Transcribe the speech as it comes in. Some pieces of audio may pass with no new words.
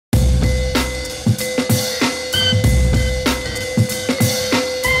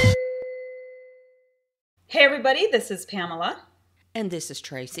Hey everybody, this is Pamela, And this is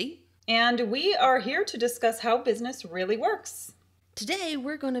Tracy. and we are here to discuss how business really works. Today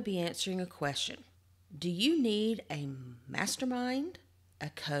we're going to be answering a question. Do you need a mastermind, a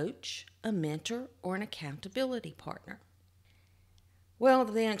coach, a mentor, or an accountability partner? Well,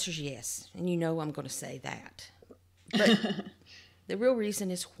 the answer is yes, and you know I'm going to say that. But the real reason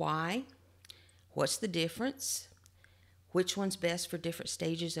is why, what's the difference, which one's best for different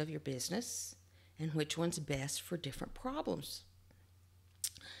stages of your business, and which one's best for different problems.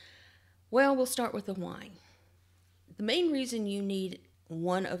 Well, we'll start with the why. The main reason you need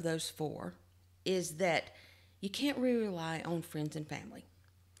one of those four is that you can't really rely on friends and family.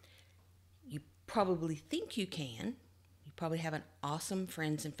 You probably think you can. You probably have an awesome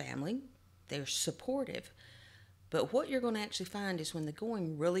friends and family. They're supportive. But what you're going to actually find is when the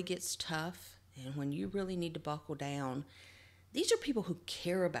going really gets tough and when you really need to buckle down, these are people who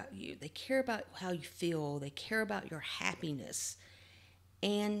care about you. They care about how you feel. They care about your happiness.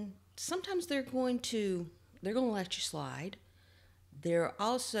 And sometimes they're going to let you slide. They're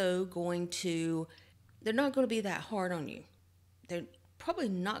also they're not going to be that hard on you. They're probably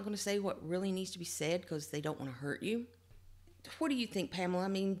not going to say what really needs to be said because they don't want to hurt you. What do you think, Pamela? I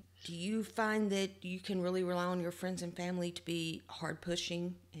mean, do you find that you can really rely on your friends and family to be hard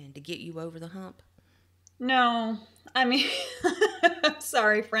pushing and to get you over the hump? No, I mean,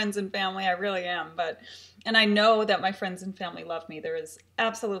 sorry, friends and family, I really am, and I know that my friends and family love me. There is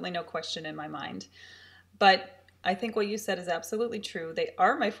absolutely no question in my mind. But I think what you said is absolutely true. They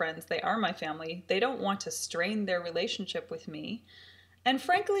are my friends, they are my family. They don't want to strain their relationship with me. And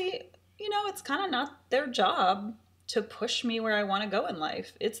frankly, it's kind of not their job to push me where I want to go in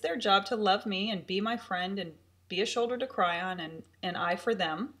life. It's their job to love me and be my friend and be a shoulder to cry on and an eye for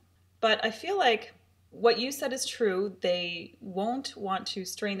them. But I feel like what you said is true. They won't want to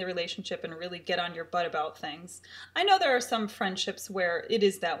strain the relationship and really get on your butt about things. I know there are some friendships where it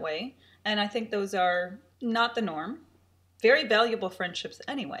is that way, and I think those are not the norm. Very valuable friendships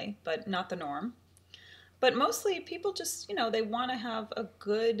anyway, but not the norm. But mostly people just, they want to have a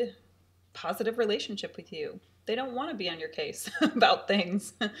good, positive relationship with you. They don't want to be on your case about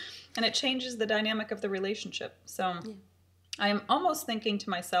things. And it changes the dynamic of the relationship. So Yeah. I am almost thinking to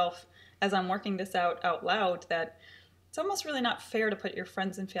myself as I'm working this out loud that it's almost really not fair to put your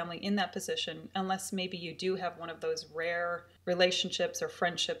friends and family in that position unless maybe you do have one of those rare relationships or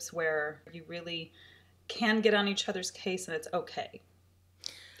friendships where you really can get on each other's case and it's okay.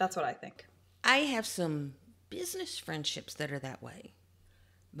 That's what I think. I have some business friendships that are that way,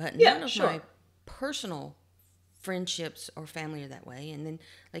 but none Yeah, of my sure. personal friendships or family are that way. And then,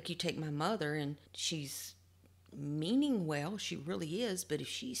 like, you take my mother, and she's meaning well, she really is, but if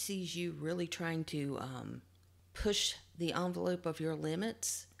she sees you really trying to push the envelope of your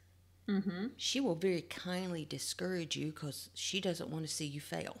limits, she will very kindly discourage you because she doesn't want to see you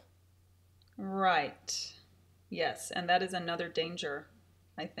fail. Right. Yes, and that is another danger,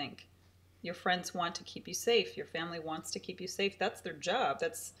 I think. Your friends want to keep you safe. Your family wants to keep you safe. That's their job.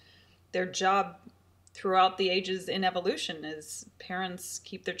 That's their job throughout the ages in evolution is parents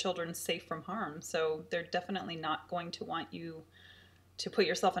keep their children safe from harm. So they're definitely not going to want you to put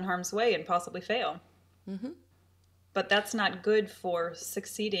yourself in harm's way and possibly fail. Mm-hmm. But that's not good for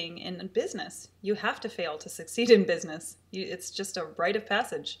succeeding in business. You have to fail to succeed in business. It's just a rite of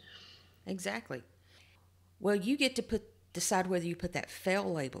passage. Exactly. Well, you get to decide whether you put that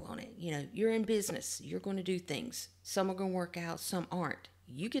fail label on it. You know, you're in business. You're going to do things. Some are going to work out, some aren't.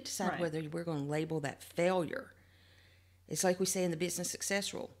 You get to decide Right. whether we're going to label that failure. It's like we say in the business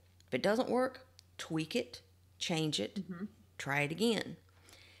success rule. If it doesn't work, tweak it, change it, try it again.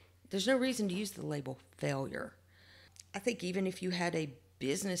 There's no reason to use the label failure. I think even if you had a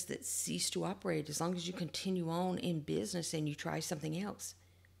business that ceased to operate, as long as you continue on in business and you try something else,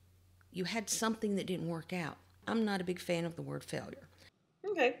 you had something that didn't work out. I'm not a big fan of the word failure.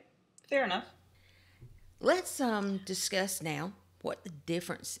 Okay, fair enough. Let's discuss now what the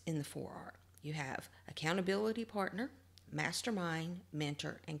difference in the four are. You have accountability partner, mastermind,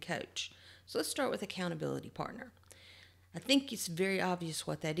 mentor, and coach. So let's start with accountability partner. I think it's very obvious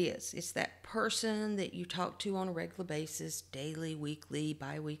what that is. It's that person that you talk to on a regular basis, daily, weekly,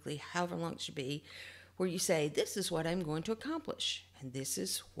 bi-weekly, however long it should be, where you say, this is what I'm going to accomplish, and this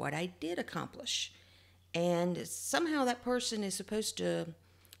is what I did accomplish. And somehow that person is supposed to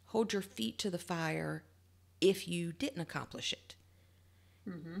hold your feet to the fire if you didn't accomplish it.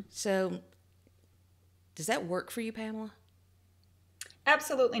 So, does that work for you, Pamela?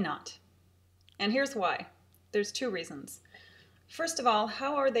 Absolutely not. And here's why. There's two reasons. First of all,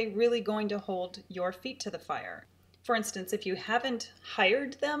 how are they really going to hold your feet to the fire? For instance, if you haven't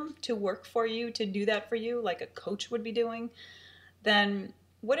hired them to work for you, to do that for you, like a coach would be doing, then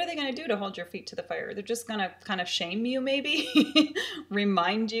what are they going to do to hold your feet to the fire? They're just going to kind of shame you, maybe,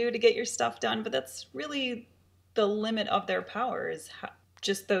 remind you to get your stuff done. But that's really the limit of their power, is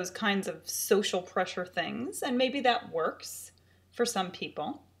just those kinds of social pressure things. And maybe that works for some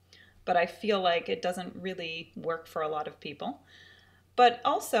people, but I feel like it doesn't really work for a lot of people. But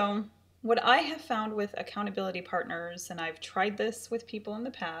also, what I have found with accountability partners, and I've tried this with people in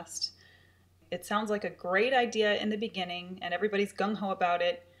the past, it sounds like a great idea in the beginning and everybody's gung ho about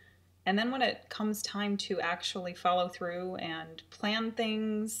it. And then when it comes time to actually follow through and plan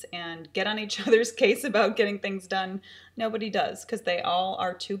things and get on each other's case about getting things done, nobody does, because they all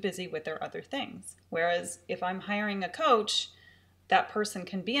are too busy with their other things. Whereas if I'm hiring a coach, that person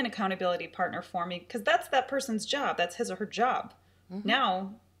can be an accountability partner for me because that's that person's job. That's his or her job. Mm-hmm.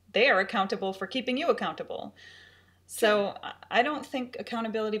 Now they are accountable for keeping you accountable. So I don't think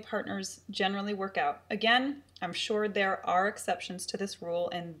accountability partners generally work out. Again, I'm sure there are exceptions to this rule,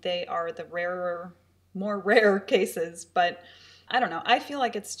 and they are the rarer, more rare cases, but I don't know. I feel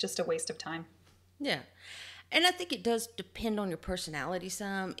like it's just a waste of time. Yeah. And I think it does depend on your personality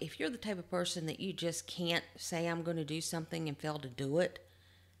some. If you're the type of person that you just can't say, I'm going to do something and fail to do it,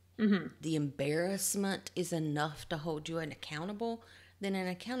 the embarrassment is enough to hold you accountable, then an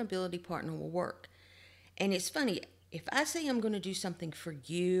accountability partner will work. And it's funny, if I say I'm going to do something for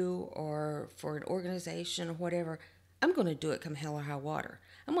you or for an organization or whatever, I'm going to do it come hell or high water.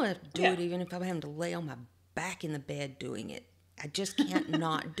 I'm going to have to do it even if I'm having to lay on my back in the bed doing it. I just can't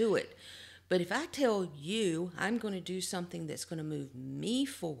not do it. But if I tell you I'm going to do something that's going to move me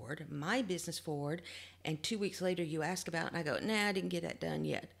forward, my business forward, and 2 weeks later you ask about it and I go, nah, I didn't get that done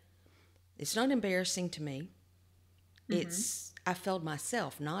yet. It's not embarrassing to me. It's, I failed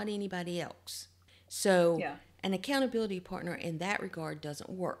myself, not anybody else. So an accountability partner in that regard doesn't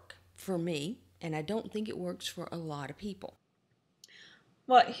work for me, and I don't think it works for a lot of people.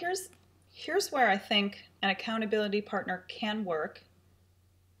 Well, here's where I think an accountability partner can work.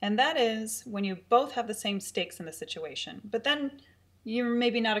 And that is when you both have the same stakes in the situation. But then you're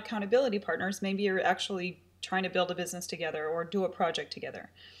maybe not accountability partners. Maybe you're actually trying to build a business together or do a project together.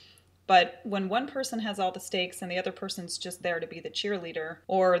 But when one person has all the stakes and the other person's just there to be the cheerleader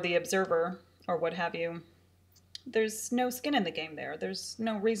or the observer or what have you, there's no skin in the game there. There's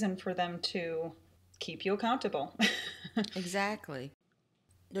no reason for them to keep you accountable. Exactly.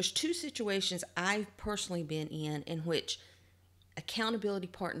 There's two situations I've personally been in which accountability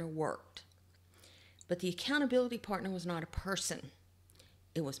partner worked. But the accountability partner was not a person.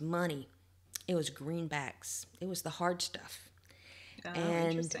 It was money. It was greenbacks. It was the hard stuff. Oh, and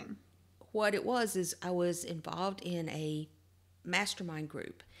interesting. What it was is I was involved in a mastermind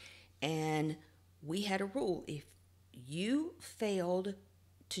group, and we had a rule. If you failed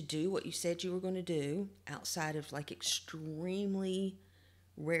to do what you said you were going to do outside of like extremely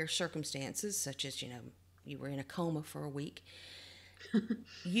rare circumstances, such as, you were in a coma for a week,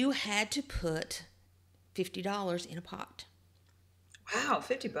 you had to put $50 in a pot. Wow,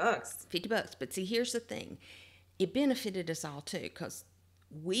 $50. $50. But see, here's the thing. It benefited us all too, because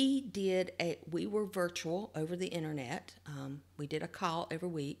we were virtual over the internet. We did a call every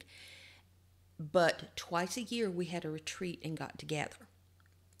week, but twice a year we had a retreat and got together,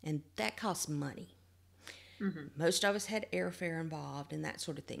 and that costs money. Most of us had airfare involved and that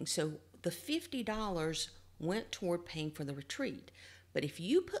sort of thing. So the $50 went toward paying for the retreat. But if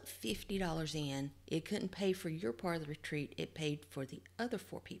you put $50 in, it couldn't pay for your part of the retreat. It paid for the other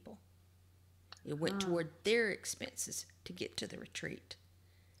 4 people. It went toward their expenses to get to the retreat.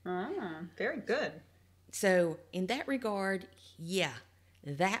 Very good. So in that regard, yeah,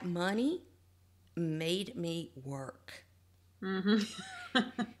 that money made me work.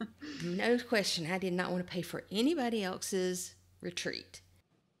 No question, I did not want to pay for anybody else's retreat.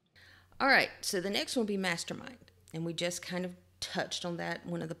 All right, so the next one will be Mastermind. And we just kind of touched on that,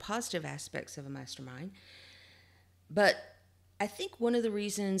 one of the positive aspects of a mastermind. But I think one of the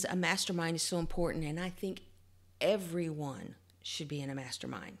reasons a mastermind is so important, and I think everyone should be in a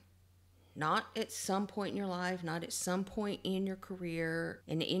mastermind. Not at some point in your life, not at some point in your career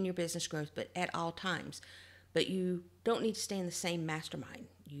and in your business growth, but at all times. But you don't need to stay in the same mastermind.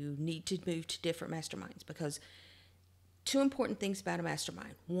 You need to move to different masterminds, because 2 important things about a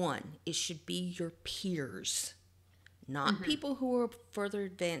mastermind. 1, it should be your peers, not people who are further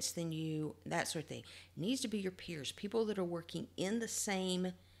advanced than you, that sort of thing. It needs to be your peers, people that are working in the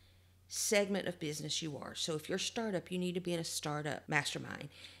same segment of business you are. So if you're a startup, you need to be in a startup mastermind.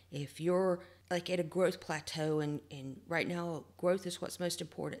 If you're like at a growth plateau, and right now growth is what's most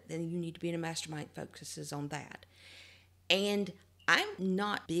important, then you need to be in a mastermind that focuses on that. And I'm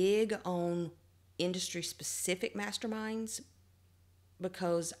not big on industry specific masterminds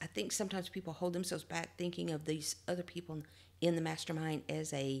because I think sometimes people hold themselves back thinking of these other people in the mastermind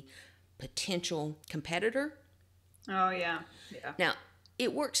as a potential competitor. Oh, yeah. Yeah. Now,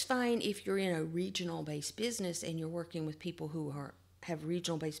 it works fine if you're in a regional based business and you're working with people who are have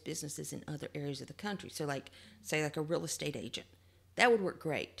regional based businesses in other areas of the country. So like say like a real estate agent. That would work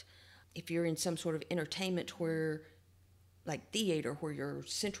great. If you're in some sort of entertainment where like theater where you're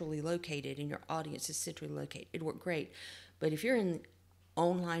centrally located and your audience is centrally located, it'd work great. But if you're in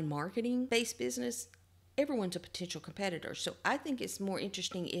online marketing based business, everyone's a potential competitor. So I think it's more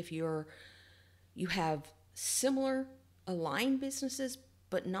interesting if you have similar aligned businesses,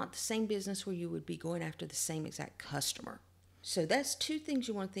 but not the same business where you would be going after the same exact customer. So that's two things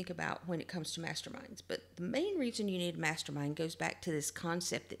you want to think about when it comes to masterminds. But the main reason you need a mastermind goes back to this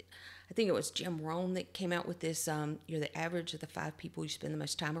concept that I think it was Jim Rohn that came out with this. You're the average of the 5 people you spend the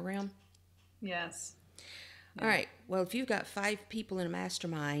most time around. Yes. All right. Well, if you've got 5 people in a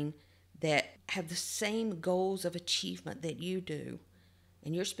mastermind that have the same goals of achievement that you do,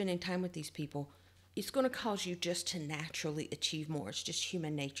 and you're spending time with these people, it's going to cause you just to naturally achieve more. It's just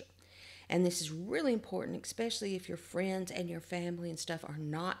human nature. And this is really important, especially if your friends and your family and stuff are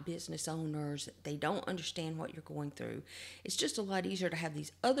not business owners. They don't understand what you're going through. It's just a lot easier to have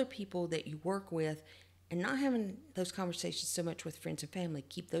these other people that you work with and not having those conversations so much with friends and family.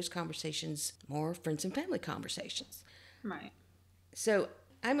 Keep those conversations more friends and family conversations. Right. So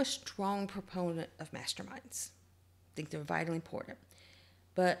I'm a strong proponent of masterminds. I think they're vitally important.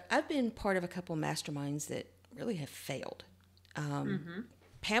 But I've been part of a couple of masterminds that really have failed.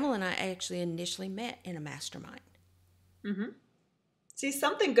 Pamela and I actually initially met in a mastermind. See,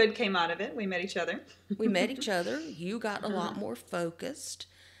 something good came out of it. We met each other. We met each other. You got a lot more focused,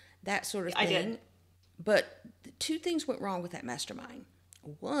 that sort of thing. I did. But the 2 things went wrong with that mastermind.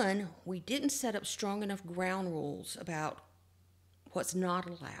 One, we didn't set up strong enough ground rules about what's not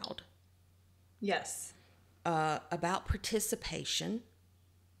allowed, Yes. about participation,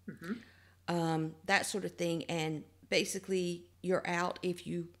 that sort of thing. And basically, you're out if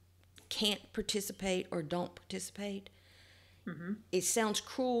you can't participate or don't participate. It sounds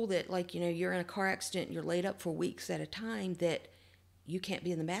cruel that, like, you're in a car accident, you're laid up for weeks at a time, that you can't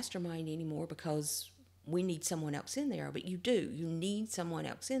be in the mastermind anymore because we need someone else in there. But you do. You need someone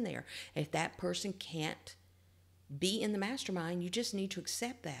else in there. If that person can't be in the mastermind, you just need to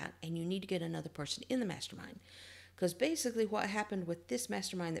accept that, and you need to get another person in the mastermind. Because basically what happened with this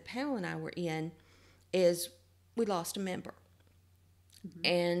mastermind that Pamela and I were in is we lost a member.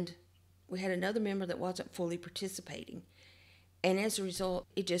 And we had another member that wasn't fully participating. And as a result,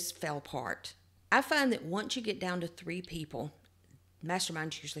 it just fell apart. I find that once you get down to 3 people,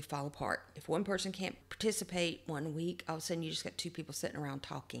 masterminds usually fall apart. If one person can't participate one week, all of a sudden you just got 2 people sitting around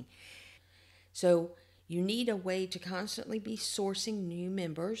talking. So you need a way to constantly be sourcing new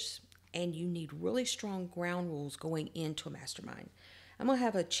members, and you need really strong ground rules going into a mastermind. I'm going to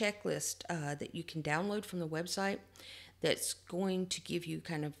have a checklist that you can download from the website that's going to give you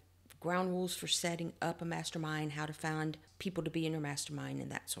kind of ground rules for setting up a mastermind, how to find people to be in your mastermind,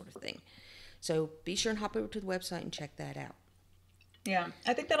 and that sort of thing. So be sure and hop over to the website and check that out. Yeah.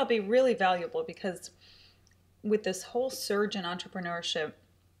 I think that'll be really valuable because with this whole surge in entrepreneurship,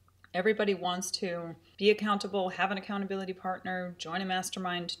 everybody wants to be accountable, have an accountability partner, join a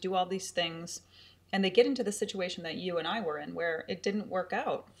mastermind, do all these things. And they get into the situation that you and I were in where it didn't work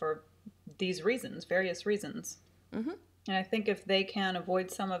out for these reasons, various reasons. And I think if they can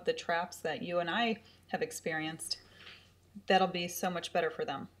avoid some of the traps that you and I have experienced, that'll be so much better for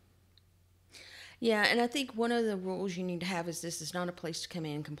them. Yeah, and I think one of the rules you need to have is this is not a place to come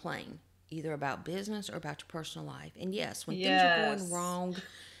in and complain, either about business or about your personal life. And yes, when things are going wrong,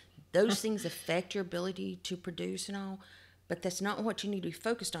 those things affect your ability to produce and all, but that's not what you need to be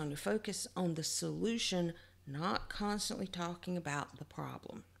focused on. You focus on the solution, not constantly talking about the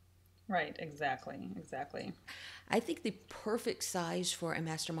problem. Right, exactly. I think the perfect size for a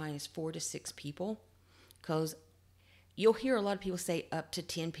mastermind is 4 to 6 people, because you'll hear a lot of people say up to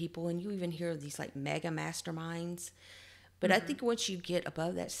 10 people, and you even hear these like mega masterminds. But I think once you get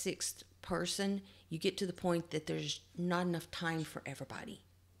above that 6th person, you get to the point that there's not enough time for everybody.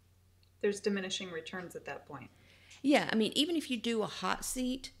 There's diminishing returns at that point. Yeah, I mean, even if you do a hot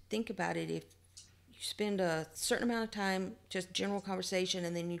seat, think about it. If you spend a certain amount of time just general conversation,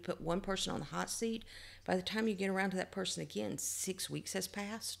 and then you put one person on the hot seat, by the time you get around to that person again, 6 weeks has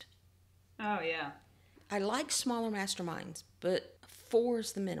passed. Oh, yeah. I like smaller masterminds, but 4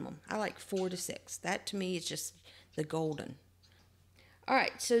 is the minimum. I like 4 to 6. That to me is just the golden. All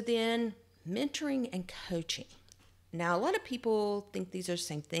right, so then mentoring and coaching. Now, a lot of people think these are the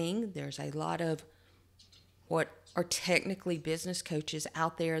same thing. There's a lot of what are technically business coaches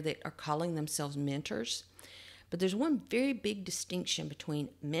out there that are calling themselves mentors. But there's one very big distinction between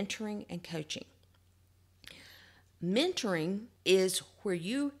mentoring and coaching. Mentoring is where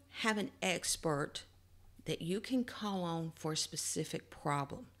you have an expert that you can call on for a specific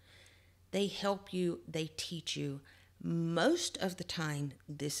problem. They help you, they teach you. Most of the time,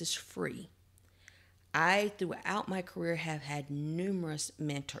 this is free. I, throughout my career, have had numerous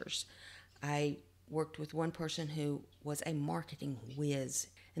mentors. I worked with one person who was a marketing whiz,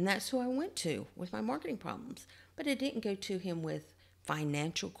 and that's who I went to with my marketing problems. But I didn't go to him with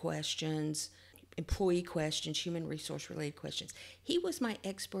financial questions, employee questions, human resource related questions. He was my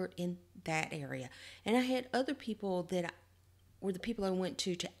expert in that area. And I had other people that were the people I went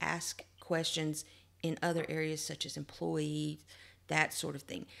to ask questions in other areas such as employees, that sort of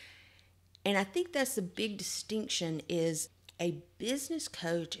thing. And I think that's the big distinction is a business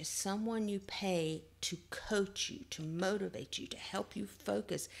coach is someone you pay to coach you, to motivate you, to help you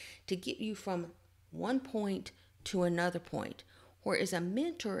focus, to get you from one point to another point. Whereas a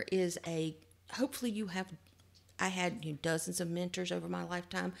mentor is hopefully I had dozens of mentors over my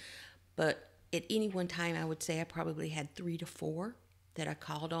lifetime, but at any one time I would say I probably had 3 to 4 that I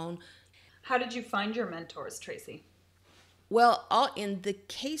called on. How did you find your mentors, Tracy? Well, in the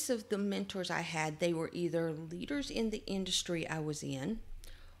case of the mentors I had, they were either leaders in the industry I was in,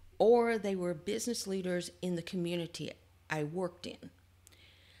 or they were business leaders in the community I worked in.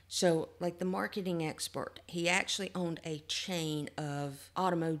 So, like the marketing expert, he actually owned a chain of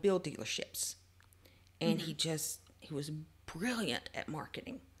automobile dealerships. And he was brilliant at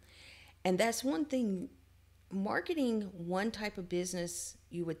marketing. And that's one thing. Marketing one type of business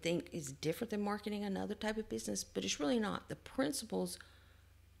you would think is different than marketing another type of business, but it's really not. The principles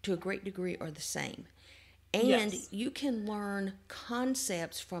to a great degree are the same. And Yes. you can learn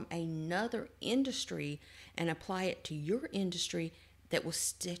concepts from another industry and apply it to your industry that will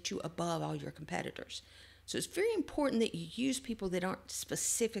set you above all your competitors. So it's very important that you use people that aren't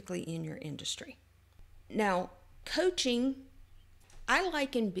specifically in your industry. Now, coaching, I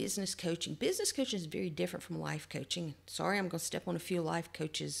like in business coaching. Business coaching is very different from life coaching. Sorry, I'm going to step on a few life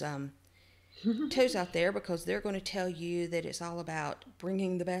coaches' toes out there because they're going to tell you that it's all about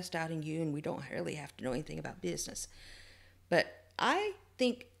bringing the best out in you and we don't really have to know anything about business. But I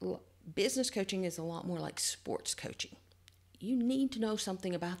think business coaching is a lot more like sports coaching. You need to know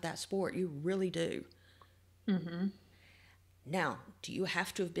something about that sport. You really do. Mm-hmm. Now, do you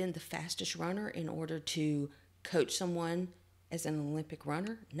have to have been the fastest runner in order to coach someone as an Olympic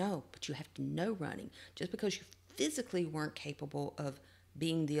runner? No, but you have to know running. Just because you physically weren't capable of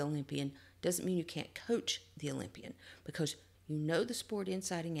being the Olympian doesn't mean you can't coach the Olympian, because you know the sport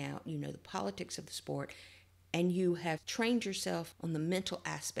inside and out, you know the politics of the sport, and you have trained yourself on the mental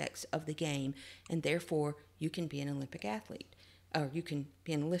aspects of the game, and therefore you can be an Olympic athlete, or you can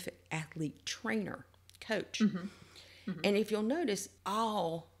be an Olympic athlete trainer, coach. Mm-hmm. Mm-hmm. And if you'll notice,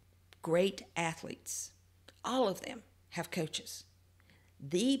 all great athletes, all of them have coaches.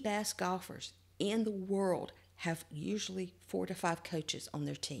 The best golfers in the world have usually 4 to 5 coaches on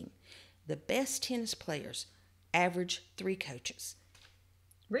their team. The best tennis players average 3 coaches.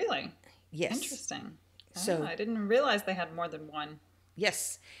 Really? Yes. Interesting. So I didn't realize they had more than one.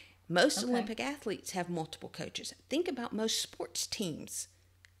 yes, most Okay. Olympic athletes have multiple coaches. Think about most sports teams.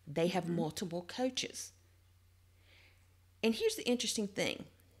 They have multiple coaches. And here's the interesting thing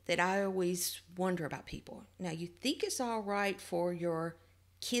that I always wonder about people. Now, you think it's all right for your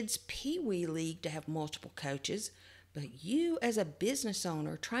kids' pee-wee league to have multiple coaches, but you as a business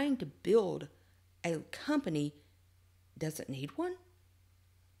owner trying to build a company doesn't need one?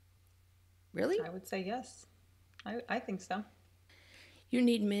 Really? I would say yes. I think so. You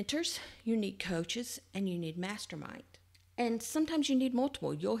need mentors, you need coaches, and you need mastermind. And sometimes you need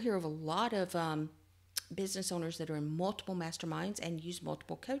multiple. You'll hear of a lot of business owners that are in multiple masterminds and use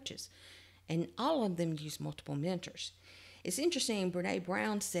multiple coaches. And all of them use multiple mentors. It's interesting, Brene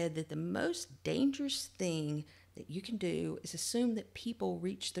Brown said that the most dangerous thing that you can do is assume that people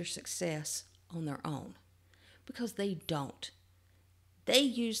reach their success on their own, because they don't. They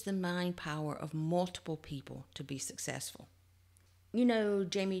use the mind power of multiple people to be successful. You know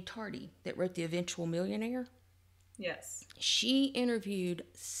Jamie Tardy that wrote The Eventual Millionaire? Yes. She interviewed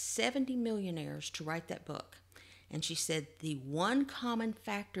 70 millionaires to write that book. And she said the one common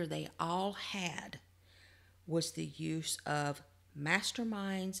factor they all had was the use of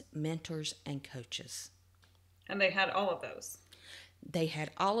masterminds, mentors, and coaches. And they had all of those. They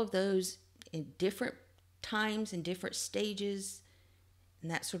had all of those in different times and different stages and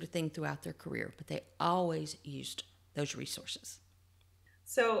that sort of thing throughout their career, but they always used those resources.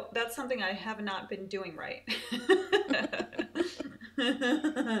 So that's something I have not been doing right.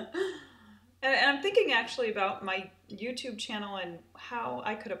 And I'm thinking actually about my YouTube channel and how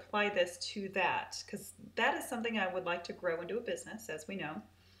I could apply this to that, because that is something I would like to grow into a business, as we know.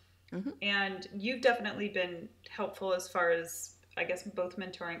 Mm-hmm. And you've definitely been helpful as far as, I guess, both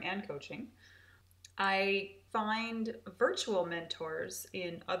mentoring and coaching. I find virtual mentors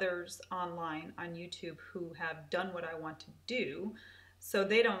in others online on YouTube who have done what I want to do. So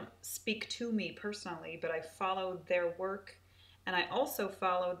they don't speak to me personally, but I follow their work, and I also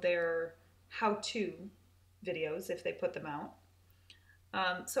follow their how to videos if they put them out.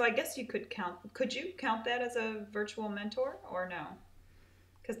 So I guess could you count that as a virtual mentor or no?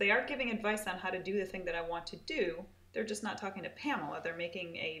 Because they are giving advice on how to do the thing that I want to do. They're just not talking to Pamela. They're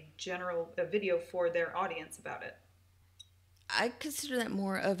making a video for their audience about it. I consider that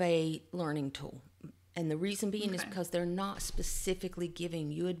more of a learning tool. And the reason being is Okay. because they're not specifically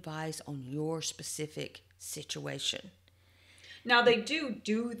giving you advice on your specific situation. Now they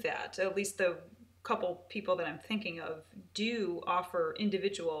do that. At least the couple people that I'm thinking of do offer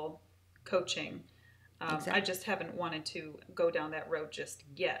individual coaching. I Exactly. just haven't wanted to go down that road just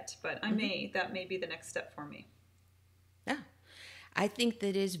yet, but Mm-hmm. that may be the next step for me. Yeah. I think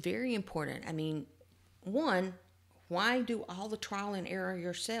that is very important. I mean, one, why do all the trial and error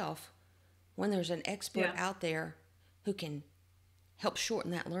yourself when there's an expert Yeah. out there who can help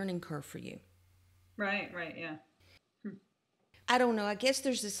shorten that learning curve for you? Right, right, yeah. I don't know. I guess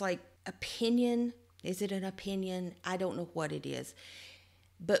there's this like opinion. Is it an opinion? I don't know what it is.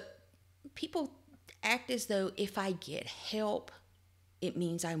 But people act as though if I get help, it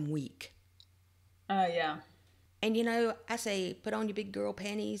means I'm weak. Yeah. And I say, put on your big girl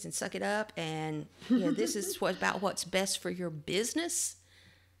panties and suck it up. And this is about what's best for your business,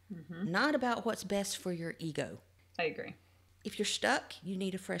 Hmm. not about what's best for your ego. I agree. If you're stuck, you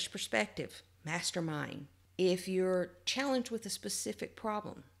need a fresh perspective. Mastermind. If you're challenged with a specific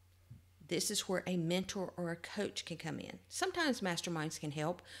problem, this is where a mentor or a coach can come in. Sometimes masterminds can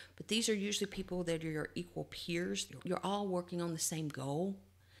help, but these are usually people that are your equal peers. You're all working on the same goal.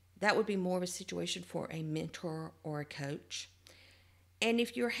 That would be more of a situation for a mentor or a coach. And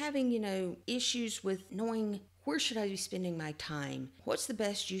if you're having, issues with knowing where should I be spending my time? What's the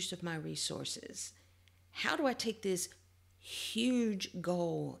best use of my resources? How do I take this huge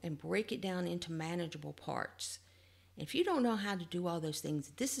goal and break it down into manageable parts? If you don't know how to do all those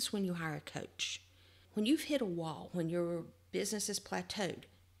things, this is when you hire a coach. When you've hit a wall, when your business is plateaued,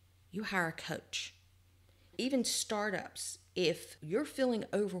 you hire a coach. Even startups, if you're feeling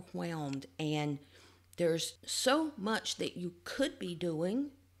overwhelmed and there's so much that you could be doing,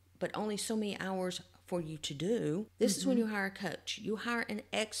 but only so many hours for you to do, this is when Hmm. you hire a coach. You hire an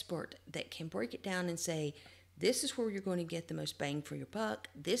expert that can break it down and say, this is where you're going to get the most bang for your buck.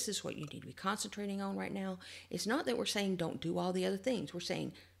 This is what you need to be concentrating on right now. It's not that we're saying don't do all the other things. We're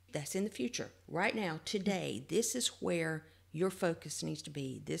saying that's in the future. Right now, today, this is where your focus needs to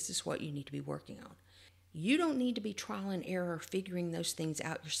be. This is what you need to be working on. You don't need to be trial and error figuring those things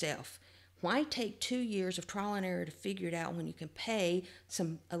out yourself. Why take 2 years of trial and error to figure it out when you can pay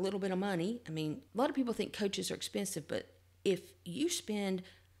a little bit of money? I mean, a lot of people think coaches are expensive, but if you spend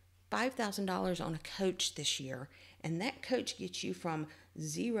 $5,000 on a coach this year, and that coach gets you from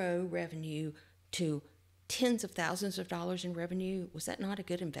zero revenue to tens of thousands of dollars in revenue, was that not a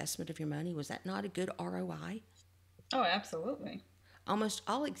good investment of your money? Was that not a good ROI? Oh, absolutely. Almost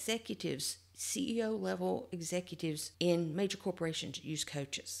all executives, CEO level executives in major corporations, use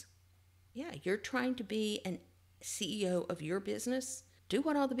coaches. Yeah, you're trying to be an CEO of your business. Do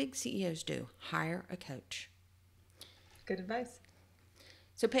what all the big CEOs do, hire a coach. Good advice.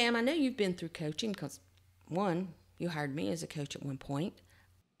 So, Pam, I know you've been through coaching because, one, you hired me as a coach at one point.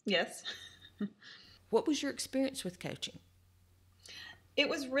 Yes. What was your experience with coaching? It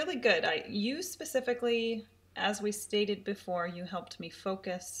was really good. You specifically, as we stated before, you helped me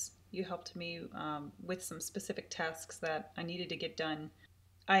focus. You helped me with some specific tasks that I needed to get done.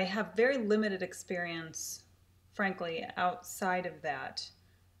 I have very limited experience, frankly, outside of that.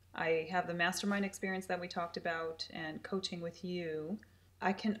 I have the mastermind experience that we talked about and coaching with you.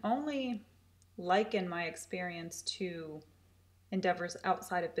 I can only liken my experience to endeavors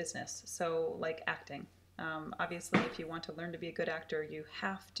outside of business, so like acting. Obviously, if you want to learn to be a good actor, you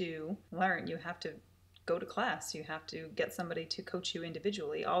have to learn. You have to go to class. You have to get somebody to coach you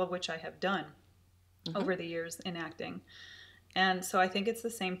individually, all of which I have done Mm-hmm. over the years in acting. And so I think it's the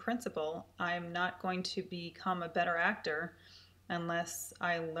same principle. I'm not going to become a better actor unless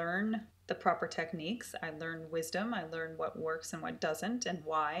I learn the proper techniques. I learn wisdom. I learn what works and what doesn't and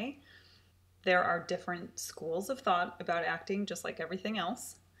why. There are different schools of thought about acting, just like everything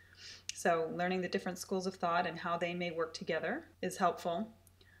else. So, learning the different schools of thought and how they may work together is helpful.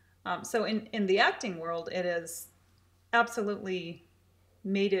 So, in the acting world, it has absolutely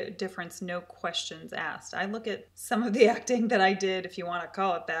made a difference, no questions asked. I look at some of the acting that I did, if you want to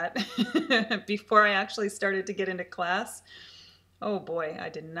call it that, before I actually started to get into class. Oh boy, I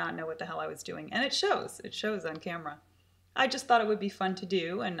did not know what the hell I was doing. And it shows. It shows on camera. I just thought it would be fun to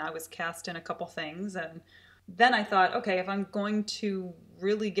do, and I was cast in a couple things. And then I thought, okay, if I'm going to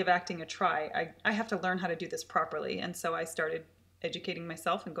really give acting a try, I have to learn how to do this properly. And so I started educating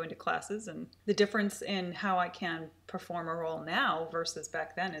myself and going to classes. And the difference in how I can perform a role now versus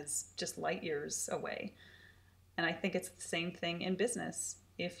back then is just light years away. And I think it's the same thing in business.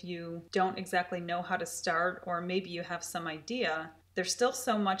 If you don't exactly know how to start, or maybe you have some idea, there's still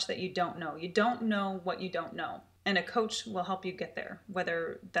so much that you don't know. You don't know what you don't know. And a coach will help you get there,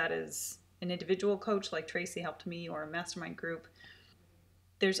 whether that is an individual coach like Tracy helped me or a mastermind group.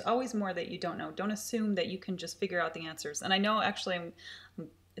 There's always more that you don't know. Don't assume that you can just figure out the answers. And I know actually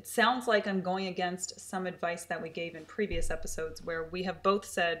it sounds like I'm going against some advice that we gave in previous episodes where we have both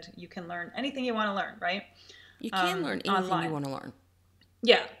said you can learn anything you want to learn, right? You can learn anything online. You want to learn.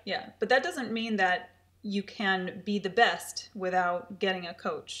 Yeah. But that doesn't mean that you can be the best without getting a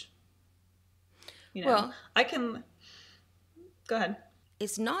coach. Well, I can... Go ahead.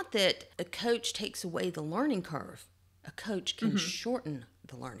 It's not that a coach takes away the learning curve. A coach can shorten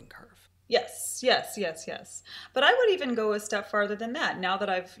the learning curve. Yes. But I would even go a step farther than that. Now that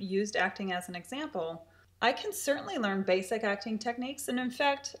I've used acting as an example, I can certainly learn basic acting techniques. And in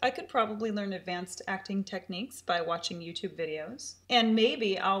fact, I could probably learn advanced acting techniques by watching YouTube videos. And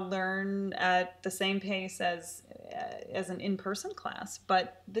maybe I'll learn at the same pace as an in-person class.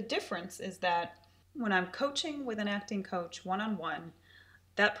 But the difference is that when I'm coaching with an acting coach one-on-one,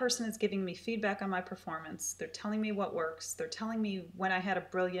 that person is giving me feedback on my performance. They're telling me what works. They're telling me when I had a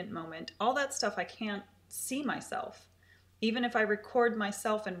brilliant moment. All that stuff I can't see myself. Even if I record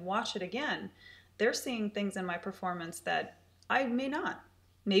myself and watch it again, they're seeing things in my performance that I may not.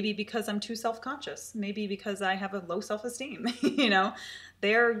 Maybe because I'm too self-conscious. Maybe because I have a low self-esteem.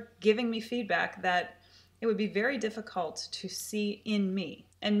 They're giving me feedback that it would be very difficult to see in me.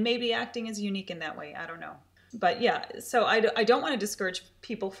 And maybe acting is unique in that way. I don't know. But yeah, so I don't want to discourage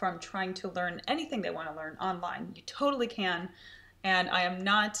people from trying to learn anything they want to learn online. You totally can. And I am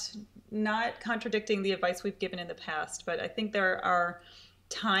not contradicting the advice we've given in the past, but I think there are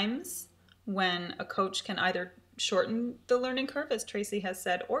times when a coach can either shorten the learning curve, as Tracy has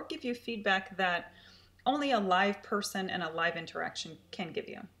said, or give you feedback that only a live person and a live interaction can give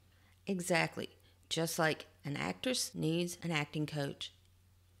you. Exactly. Just like an actress needs an acting coach,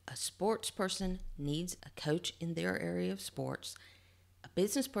 a sports person needs a coach in their area of sports. A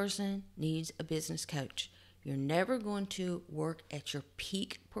business person needs a business coach. You're never going to work at your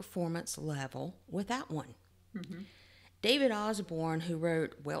peak performance level without one. Mm-hmm. David Osborne, who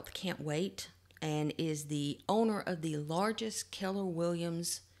wrote Wealth Can't Wait and is the owner of the largest Keller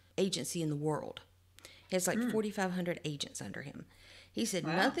Williams agency in the world, he has like 4,500 agents under him. He said,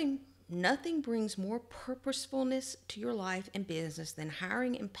 wow. Nothing brings more purposefulness to your life and business than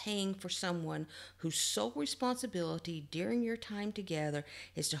hiring and paying for someone whose sole responsibility during your time together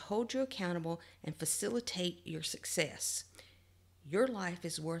is to hold you accountable and facilitate your success. Your life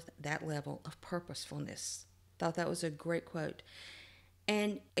is worth that level of purposefulness. Thought that was a great quote.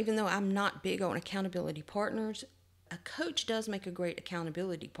 And even though I'm not big on accountability partners, a coach does make a great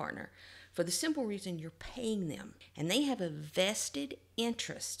accountability partner for the simple reason you're paying them and they have a vested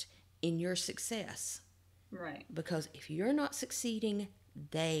interest in your success. Right. Because if you're not succeeding,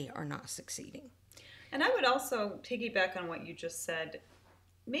 they are not succeeding. And I would also piggyback on what you just said.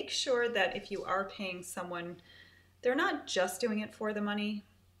 Make sure that if you are paying someone, they're not just doing it for the money.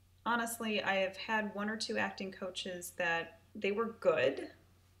 Honestly, I have had one or two acting coaches that they were good,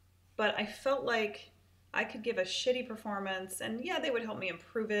 but I felt like I could give a shitty performance and yeah, they would help me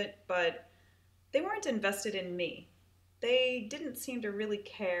improve it, but they weren't invested in me. They didn't seem to really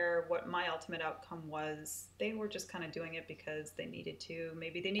care what my ultimate outcome was. They were just kind of doing it because they needed to.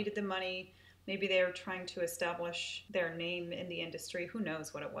 Maybe they needed the money. Maybe they were trying to establish their name in the industry. Who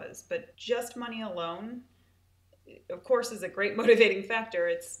knows what it was. But just money alone, of course, is a great motivating factor.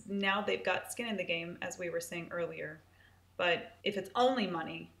 It's now they've got skin in the game, as we were saying earlier. But if it's only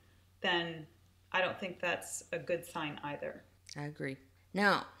money, then I don't think that's a good sign either. I agree.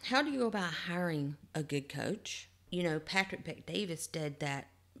 Now, how do you go about hiring a good coach? Patrick Bet-Davis did that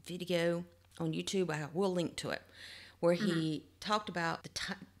video on YouTube. I will link to it, where Mm-hmm. he talked about the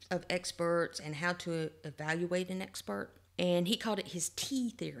type of experts and how to evaluate an expert. And he called it his T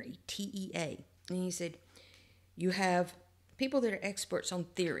theory, TEA. And he said, you have people that are experts on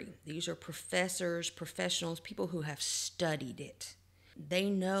theory. These are professors, professionals, people who have studied it. They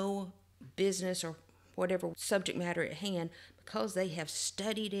know business or whatever subject matter at hand because they have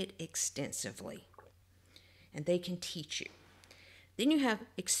studied it extensively and they can teach you. Then you have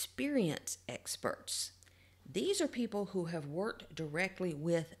experience experts. These are people who have worked directly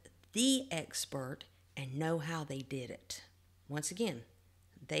with the expert and know how they did it. Once again,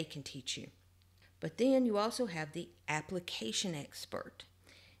 they can teach you. But then you also have the application expert.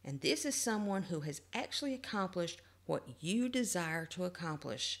 And this is someone who has actually accomplished what you desire to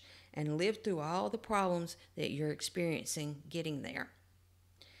accomplish and lived through all the problems that you're experiencing getting there.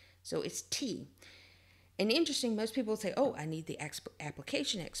 So it's T. And interesting, most people say, oh, I need the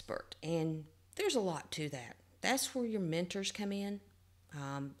application expert. And there's a lot to that. That's where your mentors come in.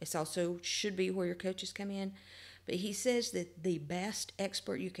 It's also should be where your coaches come in. But he says that the best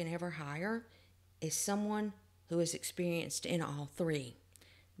expert you can ever hire is someone who is experienced in all three.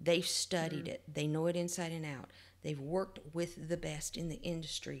 They've studied it. They know it inside and out. They've worked with the best in the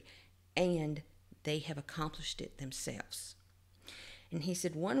industry, and they have accomplished it themselves. And he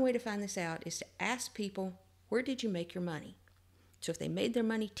said one way to find this out is to ask people, where did you make your money? So if they made their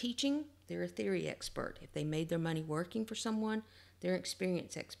money teaching, they're a theory expert. If they made their money working for someone, they're an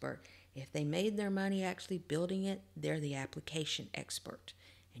experience expert. If they made their money actually building it, they're the application expert.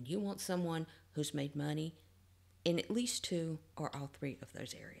 And you want someone who's made money in at least two or all three of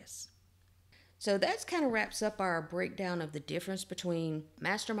those areas. So that's kind of wraps up our breakdown of the difference between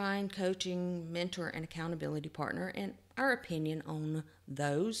mastermind, coaching, mentor, and accountability partner, and our opinion on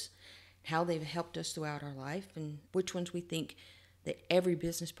those, how they've helped us throughout our life, and which ones we think that every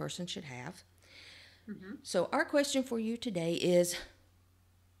business person should have. Mm-hmm. So our question for you today is,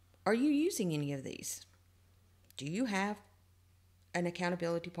 are you using any of these? Do you have an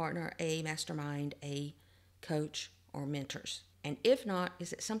accountability partner, a mastermind, a coach, or mentors? And if not,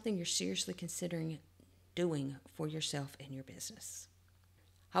 is it something you're seriously considering doing for yourself and your business?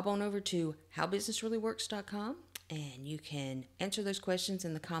 Hop on over to howbusinessreallyworks.com and you can answer those questions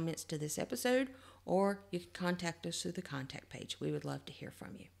in the comments to this episode, or you can contact us through the contact page. We would love to hear from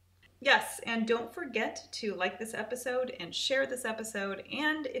you. Yes, and don't forget to like this episode and share this episode.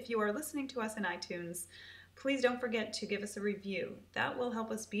 And if you are listening to us in iTunes, please don't forget to give us a review. That will help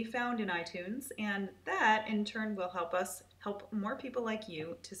us be found in iTunes, and that in turn will help us help more people like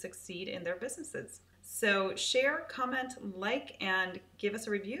you to succeed in their businesses. So share, comment, like, and give us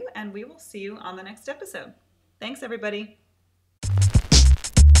a review, and we will see you on the next episode. Thanks, everybody.